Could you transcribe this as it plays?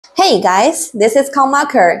Hey guys, this is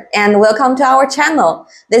ComMarker and welcome to our channel.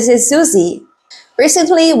 This is Susie.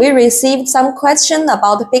 Recently, we received some questions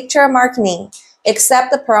about the picture marking.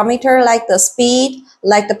 Except the parameter like the speed,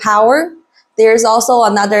 like the power, there's also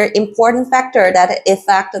another important factor that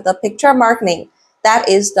affects the picture marking. That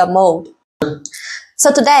is the mode.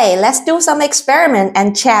 So today, let's do some experiment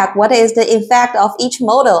and check what is the effect of each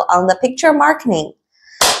model on the picture marking.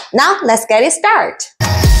 Now, let's get it started.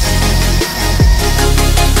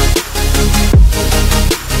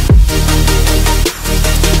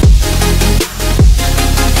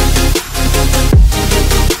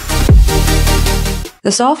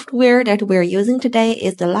 The software that we're using today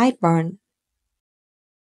is the LightBurn.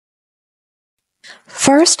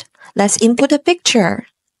 First, let's input a picture.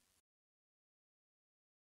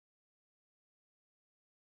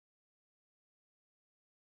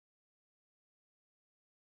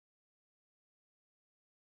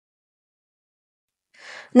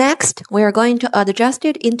 Next, we are going to adjust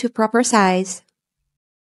it into proper size.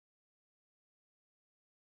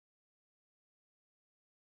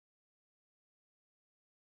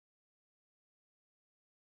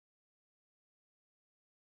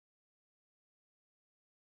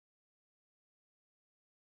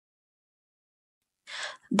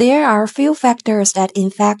 There are few factors that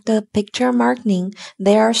affect the picture marking.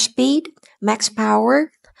 They are speed, max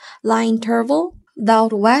power, line interval,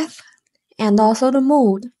 dot width, and also the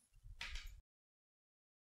mode.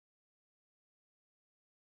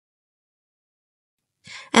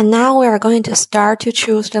 And now we are going to start to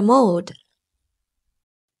choose the mode.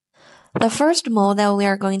 The first mode that we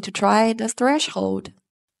are going to try is the threshold.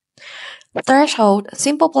 Threshold,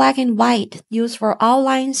 simple black and white, used for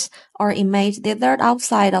outlines or image dithered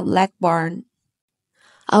outside of LightBurn.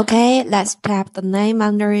 Okay, let's tap the name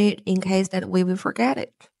under it in case that we will forget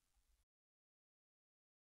it.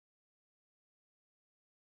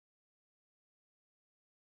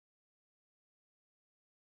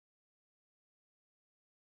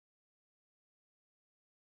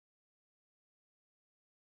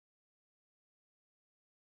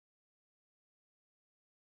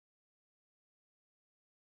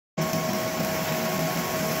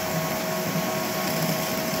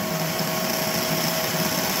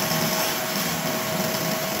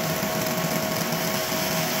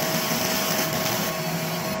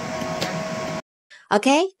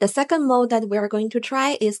 Okay, the second mode that we are going to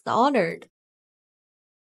try is the ordered.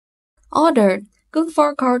 Ordered, good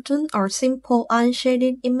for cartoon or simple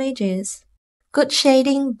unshaded images. Good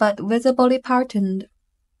shading but visibly patterned.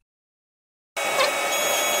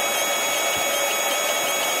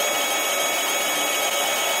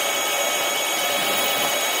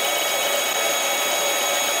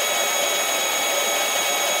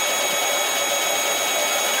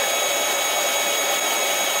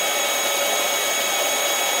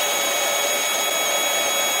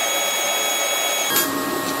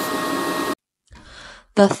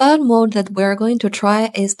 The third mode that we're going to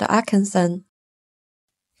try is the Atkinson.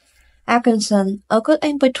 Atkinson, a good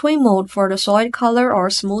in-between mode for the solid color or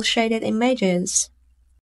smooth shaded images.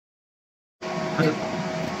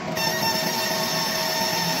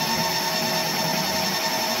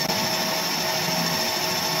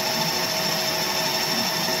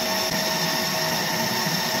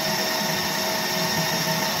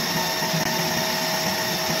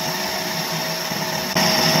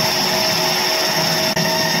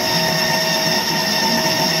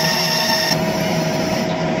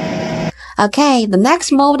 Okay, the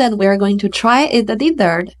next mode that we're going to try is the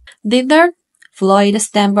Dither. Dither,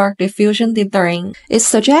 Floyd-Steinberg diffusion dithering. It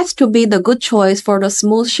suggests to be the good choice for the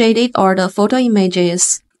smooth shaded or the photo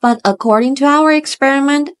images. But according to our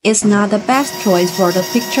experiment, it's not the best choice for the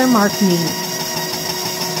picture marking.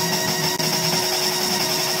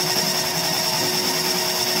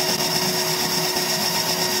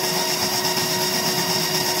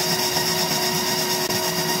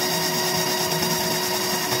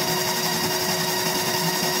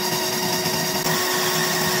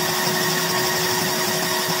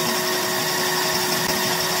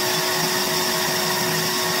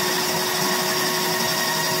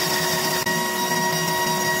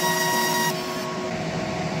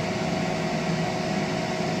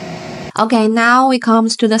 Okay, now it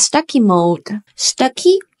comes to the Stucky mode.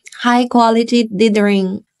 Stucky, high quality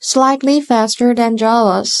dithering, slightly faster than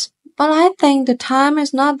Jarvis. But I think the time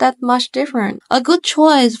is not that much different. A good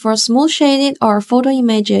choice for smooth shaded or photo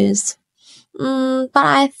images. But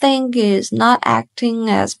I think it's not acting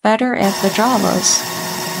as better as the Jarvis.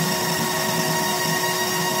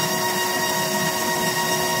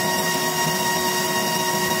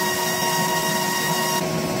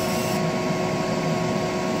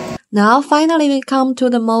 Now finally we come to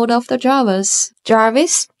the mode of the Jarvis.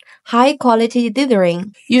 Jarvis, high quality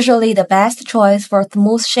dithering, usually the best choice for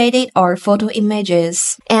smooth shaded or photo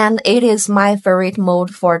images. And it is my favorite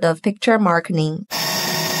mode for the picture marketing.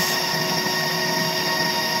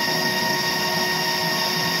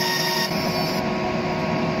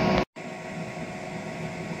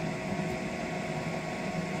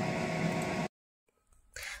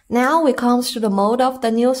 Now we come to the mode of the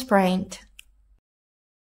newsprint.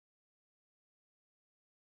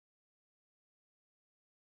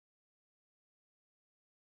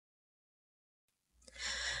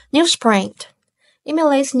 Newsprint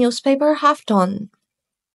emulates newspaper halftone.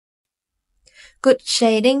 Good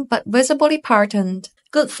shading but visibly patterned.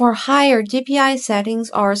 Good for higher DPI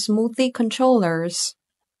settings or smoothie controllers.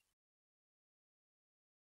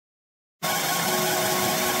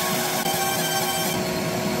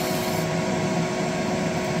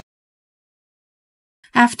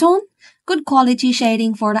 Halftone, good quality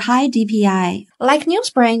shading for the high DPI. Like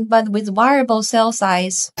newsprint but with variable cell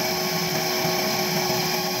size.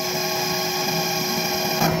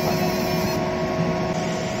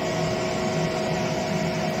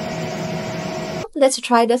 Let's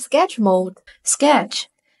try the sketch mode. Sketch,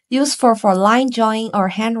 useful for line drawing or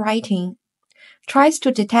handwriting. Tries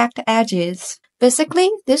to detect edges.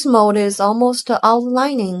 Basically, this mode is almost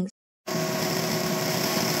outlining.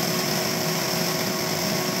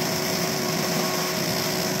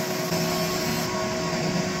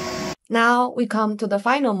 Now we come to the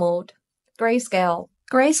final mode, grayscale.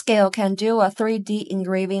 Grayscale can do a 3D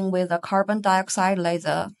engraving with a carbon dioxide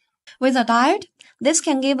laser. With a diode, this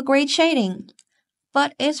can give great shading,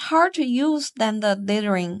 but it's hard to use than the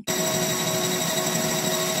dithering.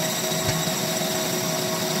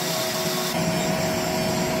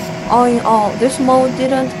 All in all, this mode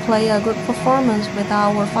didn't play a good performance with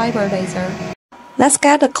our fiber laser. Let's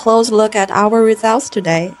get a close look at our results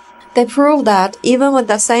today. They prove that even with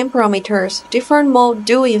the same parameters, different modes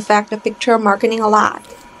do affect the picture marketing a lot.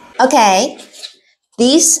 Okay,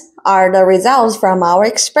 these are the results from our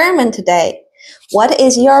experiment today. What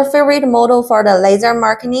is your favorite model for the laser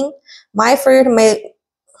marketing?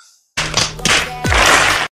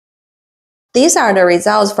 These are the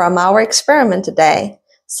results from our experiment today.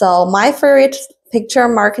 So my favorite picture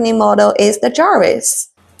marketing model is the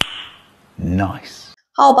Jarvis. Nice.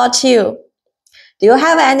 How about you? Do you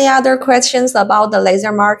have any other questions about the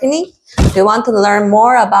laser marketing? Do you want to learn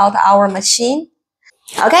more about our machine?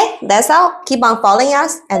 Okay, that's all. Keep on following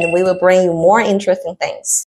us and we will bring you more interesting things.